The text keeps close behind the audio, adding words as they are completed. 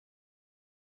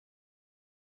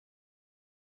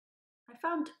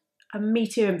found Me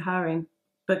Too empowering,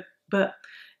 but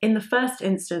in the first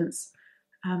instance,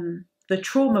 the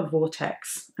trauma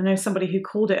vortex. I know somebody who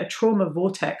called it a trauma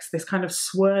vortex, this kind of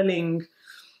swirling,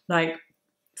 like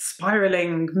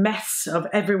spiraling mess of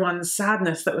everyone's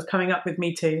sadness that was coming up with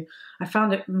Me Too. I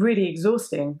found it really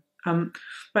exhausting. But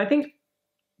I think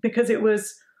because it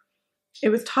was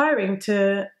tiring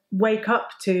to wake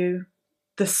up to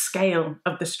the scale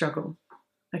of the struggle.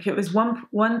 Like it was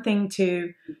one thing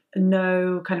to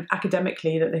know kind of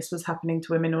academically that this was happening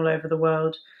to women all over the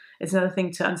world. It's another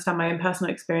thing to understand my own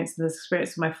personal experience and the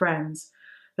experience of my friends.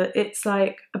 But it's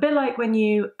like a bit like when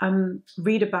you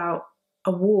read about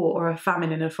a war or a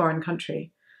famine in a foreign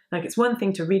country. Like it's one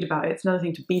thing to read about it, it's another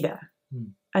thing to be there.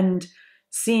 And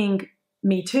seeing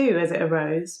Me Too as it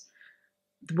arose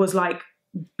was like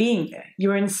being there.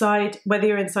 You're inside, whether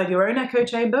you're inside your own echo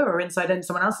chamber or inside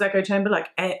someone else's echo chamber, like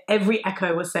every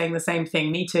echo was saying the same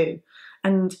thing, Me Too.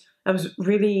 And that was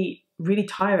really, really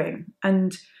tiring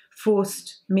and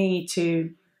forced me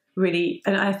to really,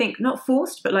 and I think not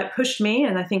forced, but like pushed me,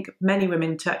 and I think many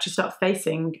women, to actually start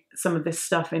facing some of this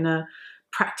stuff in a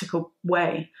practical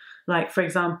way. Like, for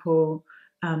example,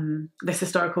 this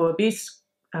historical abuse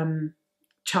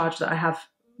charge that I have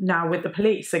now with the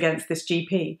police against this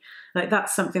GP. Like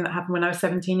that's something that happened when I was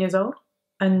 17 years old,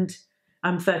 and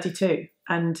I'm 32,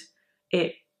 and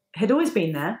it had always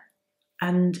been there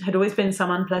and had always been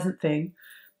some unpleasant thing.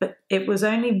 But it was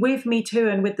only with Me Too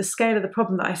and with the scale of the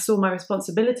problem that I saw my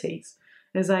responsibilities.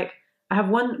 It was like, I have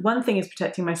one thing is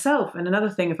protecting myself, and another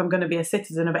thing, if I'm going to be a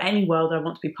citizen of any world I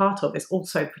want to be part of, is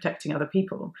also protecting other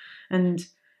people. And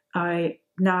I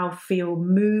now feel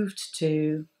moved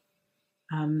to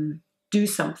do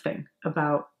something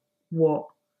about what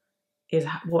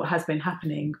has been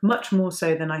happening, much more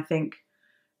so than I think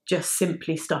just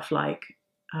simply stuff like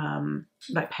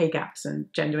pay gaps and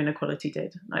gender inequality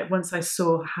did. Like once I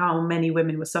saw how many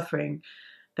women were suffering,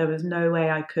 there was no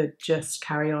way I could just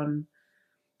carry on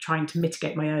trying to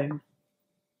mitigate my own.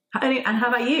 And how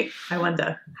about you? I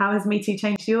wonder, how has Me Too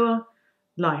changed your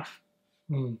life?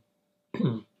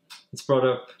 It's brought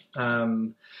up,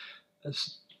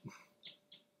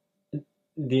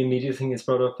 the immediate thing it's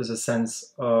brought up is a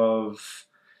sense of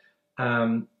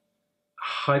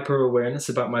hyper awareness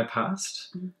about my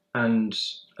past. And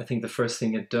I think the first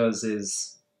thing it does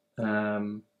is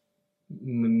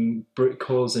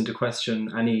calls into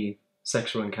question any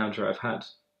sexual encounter I've had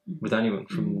with anyone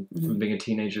from being a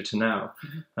teenager to now,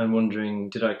 and wondering,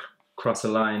 did I cross a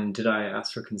line? Did I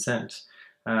ask for consent?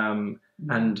 And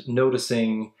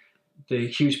noticing the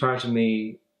huge part of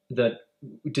me that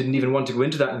didn't even want to go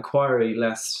into that inquiry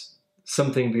lest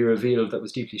something be revealed that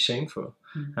was deeply shameful.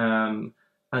 And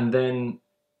then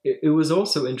it was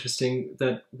also interesting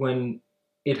that when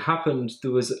it happened,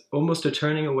 there was almost a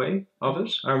turning away of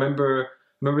it. I remember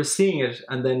seeing it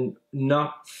and then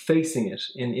not facing it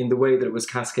in the way that it was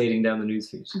cascading down the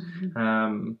newsfeed.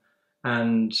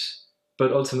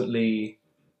 But ultimately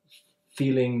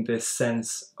feeling this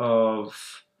sense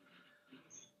of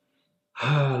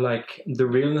like the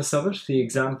realness of it, the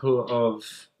example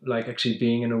of like actually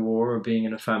being in a war or being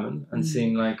in a famine and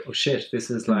seeing like, oh shit,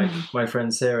 this is like my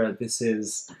friend Sara, this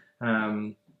is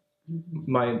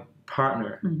my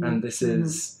partner, and this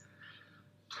is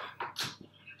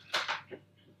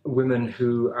women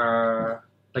who are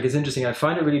like, it's interesting. I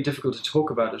find it really difficult to talk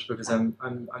about it because I'm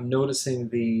noticing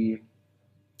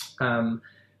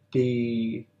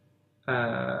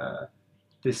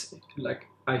this like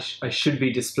I should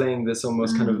be displaying this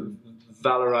almost kind of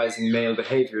valorizing male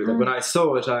behavior, that when I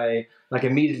saw it, I like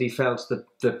immediately felt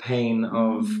the pain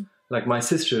of like my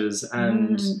sisters,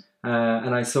 and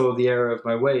I saw the error of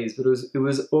my ways. But it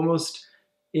was almost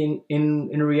in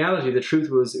reality, the truth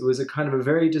was, it was a kind of a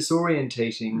very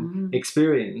disorientating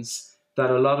experience that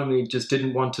a lot of me just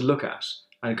didn't want to look at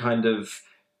and kind of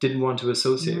didn't want to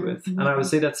associate with. And I would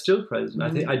say that's still present.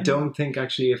 I don't think,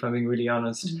 actually, if I'm being really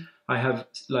honest, I have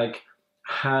like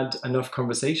had enough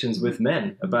conversations with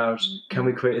men about, can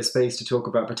we create a space to talk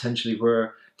about potentially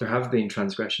where there have been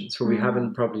transgressions, where we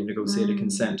haven't properly negotiated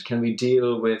consent? Can we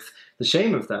deal with the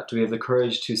shame of that? Do we have the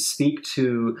courage to speak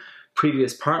to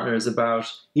previous partners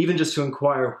about, even just to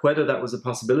inquire whether that was a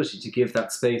possibility, to give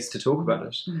that space to talk about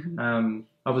it?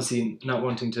 Obviously not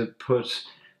wanting to put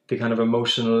the kind of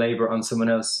emotional labor on someone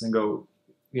else and go,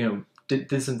 you know,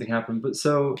 did something happen? But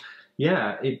so,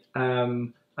 yeah,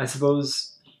 I suppose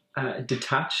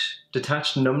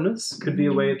detached numbness could be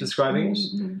a way of describing it.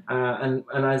 And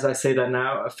as I say that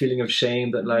now, a feeling of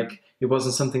shame that like it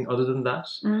wasn't something other than that.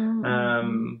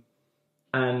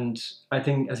 And I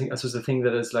think that's the thing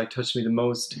that has like touched me the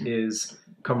most is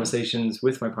conversations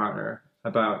with my partner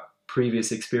about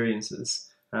previous experiences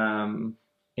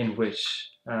in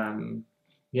which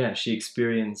she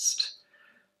experienced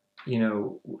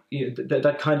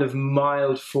that kind of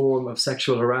mild form of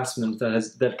sexual harassment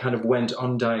that kind of went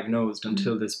undiagnosed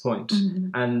until this point.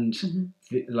 And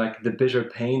the bitter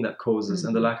pain that causes,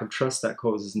 and the lack of trust that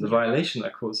causes, and the violation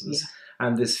that causes,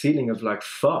 and this feeling of like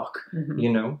fuck,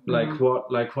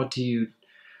 what do you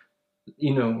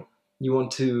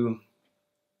want to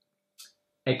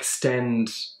extend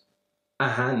a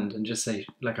hand and just say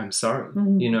like I'm sorry,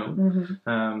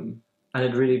 and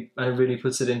it really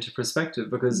puts it into perspective,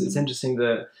 because it's interesting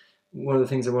that one of the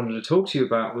things I wanted to talk to you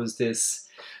about was this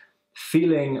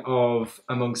feeling of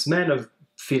amongst men of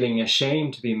feeling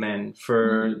ashamed to be men,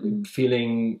 for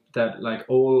feeling that like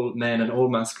all men and all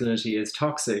masculinity is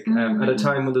toxic, at a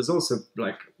time when there's also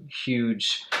like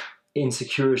huge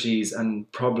insecurities and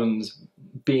problems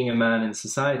being a man in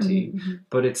society,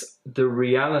 but it's the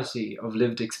reality of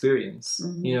lived experience.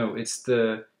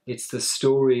 It's the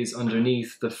stories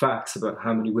underneath the facts about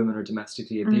how many women are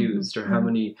domestically abused, or how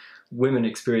many women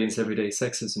experience everyday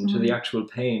sexism, to the actual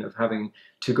pain of having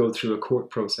to go through a court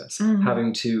process,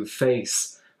 having to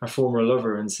face a former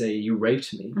lover and say, you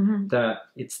raped me. That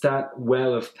it's that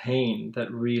well of pain that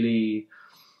really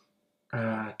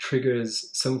triggers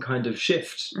some kind of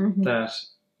shift that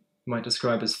might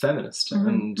describe as feminist,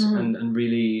 and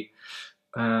really,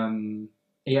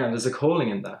 there's a calling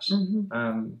in that.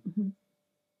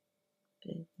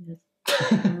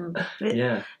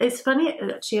 It's funny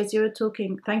actually, as you were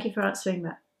talking, thank you for answering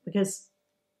that, because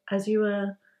as you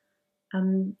were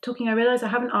talking, I realized I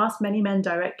haven't asked many men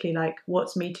directly like,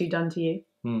 what's Me Too done to you?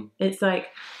 It's like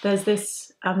there's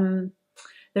this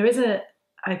there is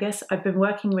I guess I've been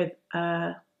working with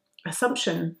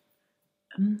assumption's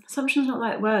not the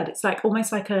right word, it's like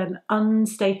almost like an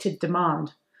unstated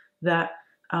demand that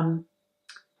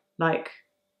like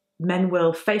men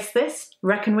will face this,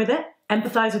 reckon with it,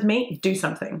 empathize with me, do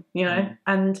something,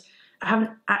 and I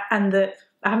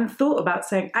haven't thought about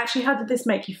saying, actually, how did this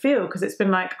make you feel? Because it's been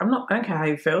like, I don't care how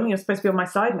you feel. You're supposed to be on my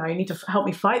side now. You need to help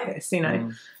me fight this,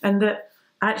 and that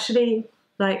actually,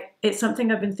 like, it's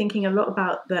something I've been thinking a lot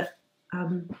about, that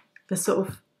the sort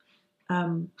of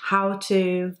how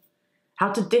to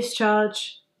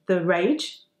discharge the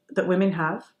rage that women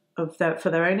have for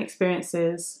their own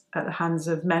experiences at the hands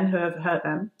of men who have hurt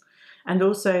them, and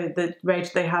also the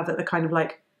rage they have at the kind of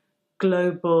like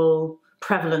global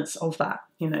prevalence of that.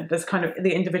 There's kind of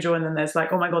the individual, and then there's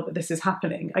like, oh my God, that this is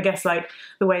happening. I guess like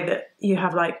the way that you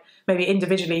have like, maybe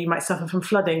individually you might suffer from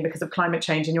flooding because of climate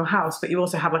change in your house, but you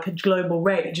also have like a global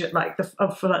rage at like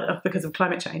because of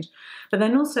climate change. But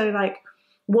then also like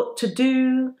what to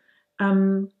do,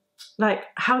 like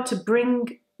how to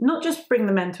not just bring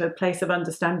the men to a place of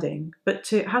understanding,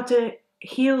 but how to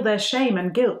heal their shame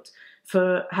and guilt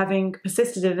for having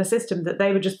persisted in a system that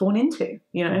they were just born into,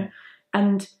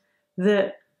 and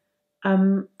that,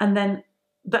 and then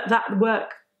that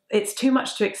work, it's too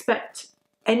much to expect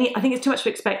I think it's too much to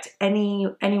expect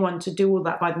anyone to do all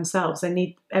that by themselves.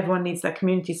 Everyone needs their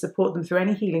community to support them through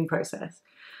any healing process.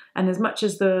 And as much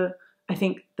as I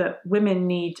think that women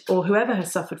need, or whoever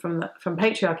has suffered from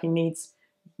patriarchy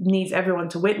needs everyone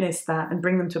to witness that and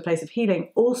bring them to a place of healing.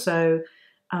 Also,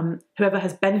 whoever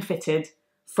has benefited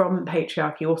from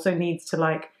patriarchy also needs to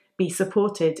like be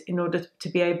supported in order to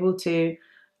be able to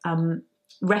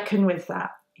reckon with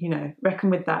that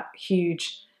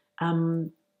huge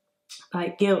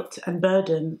like guilt and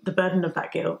the burden of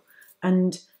that guilt,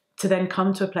 and to then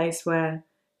come to a place where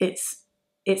it's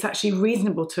actually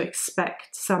reasonable to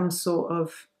expect some sort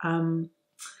of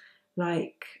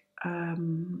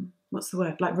what's the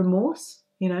word, like remorse,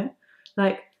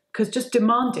 like, because just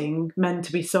demanding men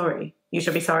to be sorry, you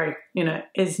should be sorry,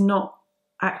 is not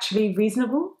actually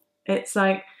reasonable. It's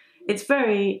like, it's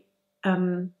very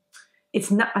it's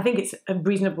not, I think it's a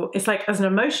reasonable, it's like as an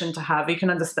emotion to have, you can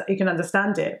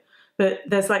understand it, but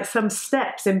there's like some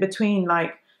steps in between,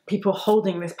 like people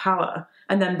holding this power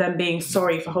and then them being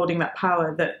sorry for holding that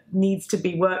power, that needs to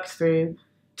be worked through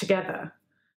together.